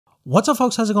What's up,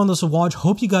 folks? How's it going? This is Waj.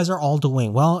 Hope you guys are all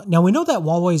doing well. Now, we know that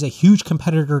Huawei is a huge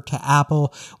competitor to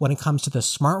Apple when it comes to the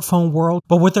smartphone world,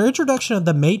 but with their introduction of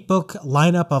the MateBook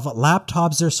lineup of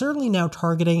laptops, they're certainly now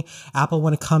targeting Apple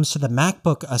when it comes to the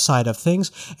MacBook side of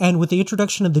things. And with the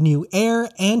introduction of the new Air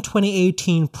and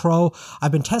 2018 Pro,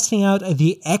 I've been testing out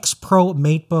the X Pro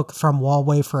MateBook from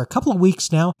Huawei for a couple of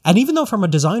weeks now. And even though from a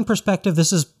design perspective,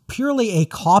 this is purely a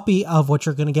copy of what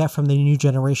you're going to get from the new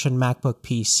generation MacBook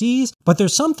PCs, but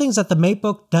there's some things that the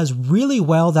MateBook does really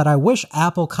well that I wish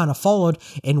Apple kind of followed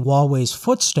in Huawei's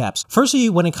footsteps. Firstly,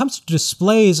 when it comes to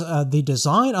displays, the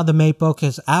design of the MateBook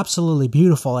is absolutely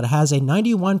beautiful. It has a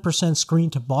 91% screen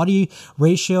to body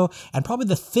ratio and probably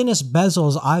the thinnest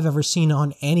bezels I've ever seen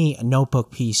on any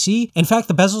notebook PC. In fact,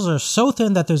 the bezels are so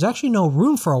thin that there's actually no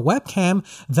room for a webcam.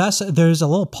 Thus, there's a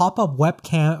little pop-up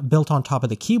webcam built on top of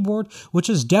the keyboard, which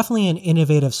is definitely an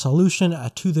innovative solution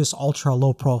to this ultra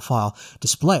low profile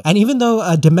display. And even though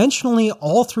dimensionally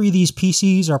all three of these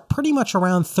PCs are pretty much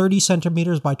around 30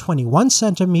 centimeters by 21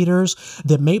 centimeters,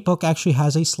 the MateBook actually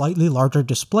has a slightly larger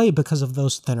display because of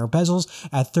those thinner bezels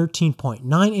at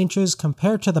 13.9 inches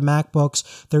compared to the MacBook's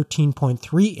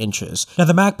 13.3 inches. Now,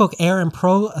 the MacBook Air and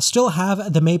Pro still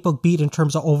have the MateBook beat in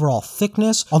terms of overall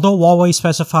thickness, although Huawei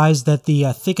specifies that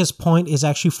the thickest point is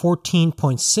actually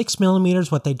 14.6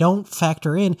 millimeters. What they don't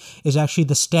factor in is actually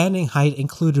the standing height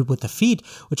included with the feet,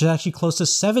 which is actually close to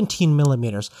 17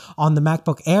 millimeters. On the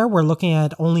MacBook Air, we're looking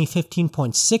at only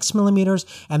 15.6 millimeters,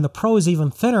 and the Pro is even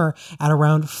thinner at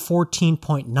around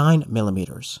 14.9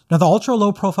 millimeters. Now, the ultra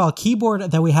low profile keyboard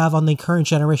that we have on the current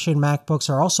generation MacBooks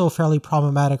are also fairly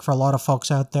problematic for a lot of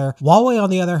folks out there. Huawei, on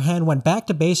the other hand, went back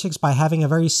to basics by having a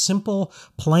very simple,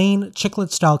 plain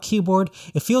chiclet style keyboard.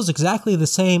 It feels exactly the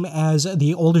same as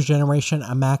the older generation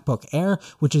MacBook Air,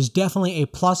 which is definitely a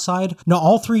plus side. Now,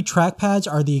 all three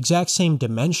trackpads are the exact same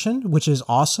dimension, which is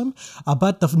awesome,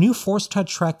 but the new Force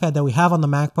Touch trackpad that we have on the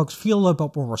MacBooks feel a little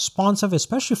bit more responsive,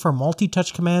 especially for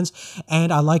multi-touch commands,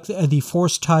 and I like the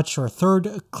Force Touch or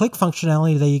third click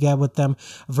functionality that you get with them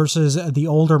versus the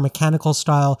older mechanical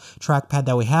style trackpad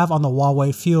that we have on the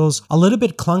Huawei. Feels a little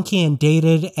bit clunky and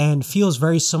dated and feels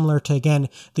very similar to, again,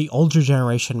 the older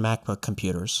generation MacBook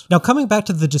computers. Now, coming back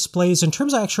to the displays, in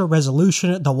terms of actual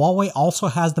resolution, the Huawei also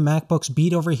has the MacBook's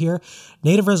beat over here.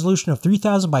 Native resolution of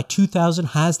 3000 by 2000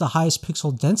 has the highest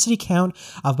pixel density count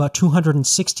of about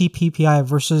 260 ppi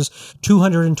versus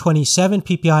 227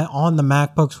 ppi on the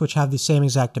MacBooks, which have the same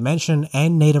exact dimension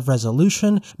and native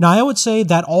resolution. Now, I would say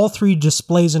that all three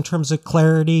displays in terms of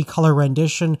clarity, color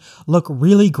rendition look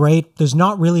really great. There's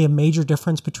not really a major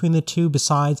difference between the two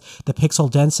besides the pixel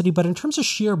density, but in terms of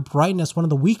sheer brightness, one of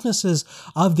the weaknesses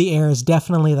of the Air is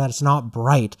definitely that it's not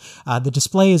bright. The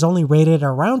display is only rated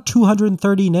around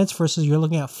 230 nits versus you're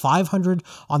looking at 500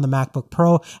 on the MacBook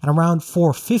Pro and around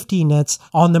 450 nits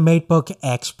on the MateBook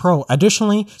X Pro.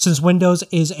 Additionally, since Windows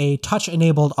is a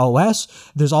touch-enabled OS,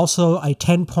 there's also a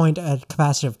 10-point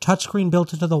capacitive touchscreen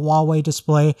built into the Huawei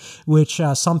display, which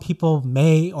some people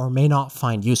may or may not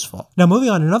find useful. Now, moving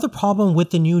on, another problem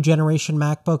with the new generation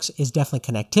MacBooks is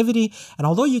definitely connectivity, and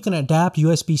although you can adapt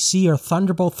USB-C or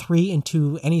Thunderbolt 3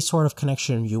 into any sort of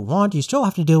connection you want, you still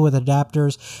have to deal with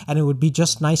adapters, and it would be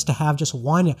just nice to have just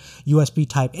one USB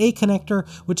Type-A connector,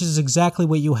 which is exactly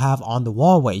what you have on the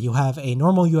Huawei. You have a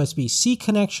normal USB-C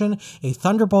connection, a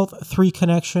Thunderbolt 3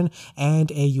 connection,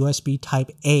 and a USB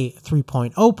Type-A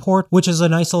 3.0 port, which is a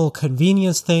nice little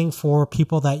convenience thing for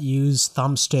people that use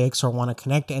thumbsticks or want to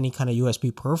connect to any kind of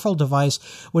USB peripheral device,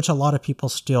 which a lot of people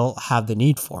still have the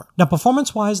need for. Now,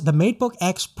 performance-wise, the MateBook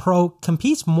X Pro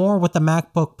competes more with the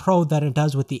MacBook Pro than it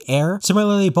does with the Air.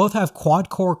 Similarly, both have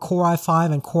quad-core Core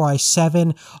i5 and Core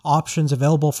i7 options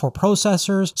available for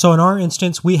processors. So in our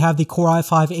instance, we have the Core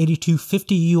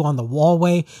i5-8250U on the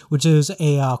Huawei, which is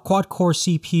a quad-core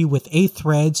CPU with 8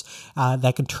 threads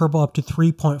that can turbo up to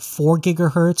 3.4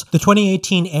 gigahertz. The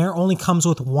 2018 Air only comes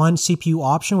with one CPU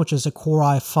option, which is a Core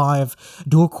i5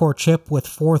 dual-core chip with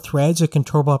 4 threads. It can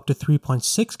turbo up to 3.6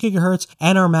 gigahertz.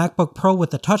 And our MacBook Pro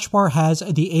with the Touch Bar has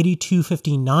the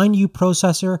 8259U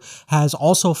processor, has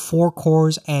also 4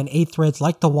 cores and 8 threads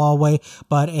like the Huawei,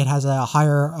 but it has a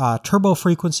higher turbo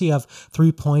frequency of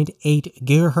 3.8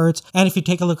 gigahertz. And if you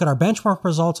take a look at our benchmark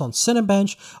results on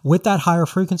Cinebench, with that higher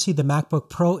frequency, the MacBook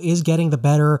Pro is getting the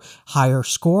better, higher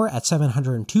score at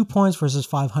 702 points versus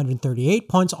 538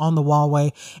 points on the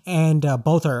Huawei, and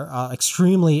both are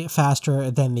extremely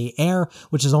faster than the Air,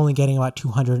 which is only getting about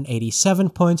 287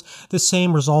 points. The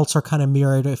same results are kind of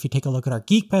mirrored if you take a look at our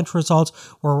Geekbench results,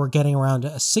 where we're getting around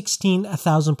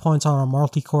 16,000 points on our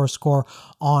multi-core score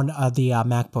on the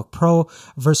MacBook Pro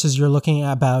versus performances, you're looking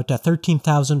at about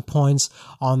 13,000 points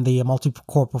on the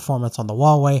multi-core performance on the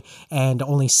Huawei and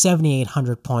only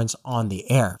 7,800 points on the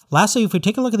Air. Lastly, if we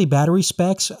take a look at the battery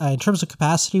specs, in terms of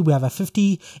capacity, we have a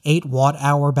 58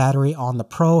 watt-hour battery on the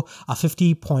Pro, a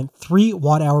 50.3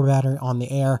 watt-hour battery on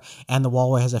the Air, and the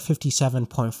Huawei has a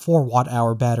 57.4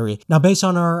 watt-hour battery. Now, based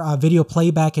on our video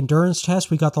playback endurance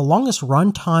test, we got the longest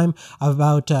run time of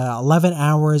about 11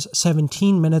 hours,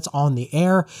 17 minutes on the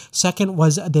Air. Second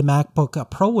was the MacBook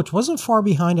Pro, which wasn't far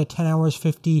behind at 10 hours,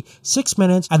 56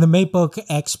 minutes. And the Matebook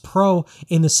X Pro,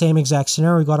 in the same exact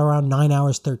scenario, got around 9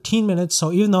 hours, 13 minutes.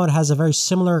 So even though it has a very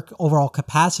similar overall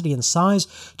capacity and size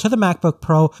to the MacBook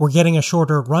Pro, we're getting a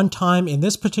shorter runtime in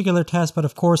this particular test. But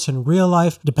of course, in real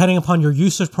life, depending upon your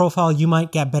usage profile, you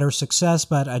might get better success.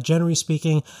 But generally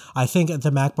speaking, I think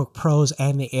the MacBook Pros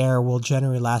and the Air will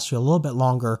generally last you a little bit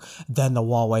longer than the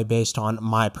Huawei based on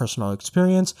my personal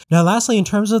experience. Now, lastly, in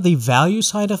terms of the value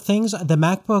side of things, the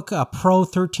MacBook Pro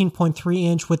 13.3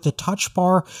 inch with the touch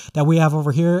bar that we have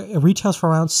over here, it retails for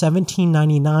around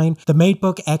 $17.99. The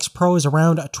MateBook X Pro is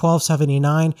around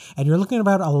 $12.79, and you're looking at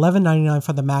about $11.99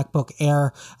 for the MacBook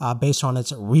Air based on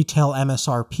its retail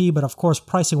MSRP. But of course,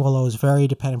 pricing will always vary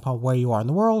depending upon where you are in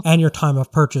the world and your time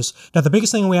of purchase. Now, the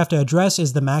biggest thing we have to address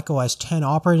is the macOS 10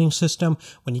 operating system.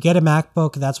 When you get a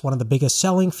MacBook, that's one of the biggest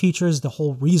selling features, the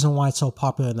whole reason why it's so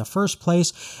popular in the first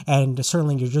place. And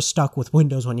certainly you're just stuck with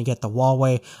Windows when you get the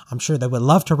Huawei. I'm sure they would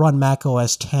love to run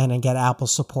macOS 10 and get Apple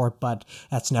support, but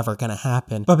that's never going to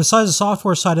happen. But besides the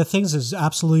software side of things, there's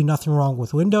absolutely nothing wrong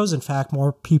with Windows. In fact,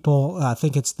 more people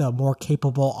think it's the more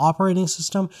capable operating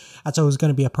system. That's always going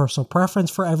to be a personal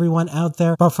preference for everyone out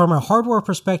there. But from a hardware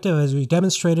perspective, as we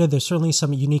demonstrated, there's certainly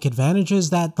some unique advantages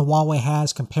that the Huawei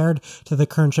has compared to the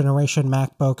current generation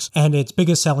MacBooks. And its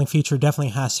biggest selling feature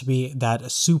definitely has to be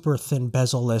that super thin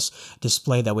bezel-less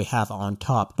display that we have on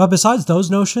top. But besides those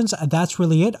notions, that's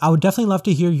really it. I would definitely love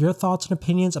to hear your thoughts and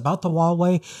opinions about the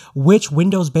Huawei. Which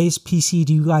Windows-based PC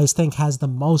do you guys think has the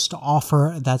most to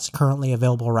offer that's currently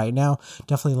available right now?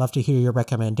 Definitely love to hear your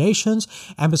recommendations.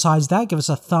 And besides that, give us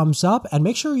a thumbs up and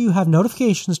make sure you have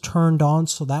notifications turned on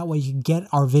so that way you get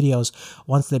our videos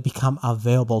once they become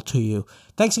available to you.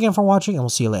 Thanks again for watching, and we'll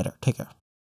see you later. Take care.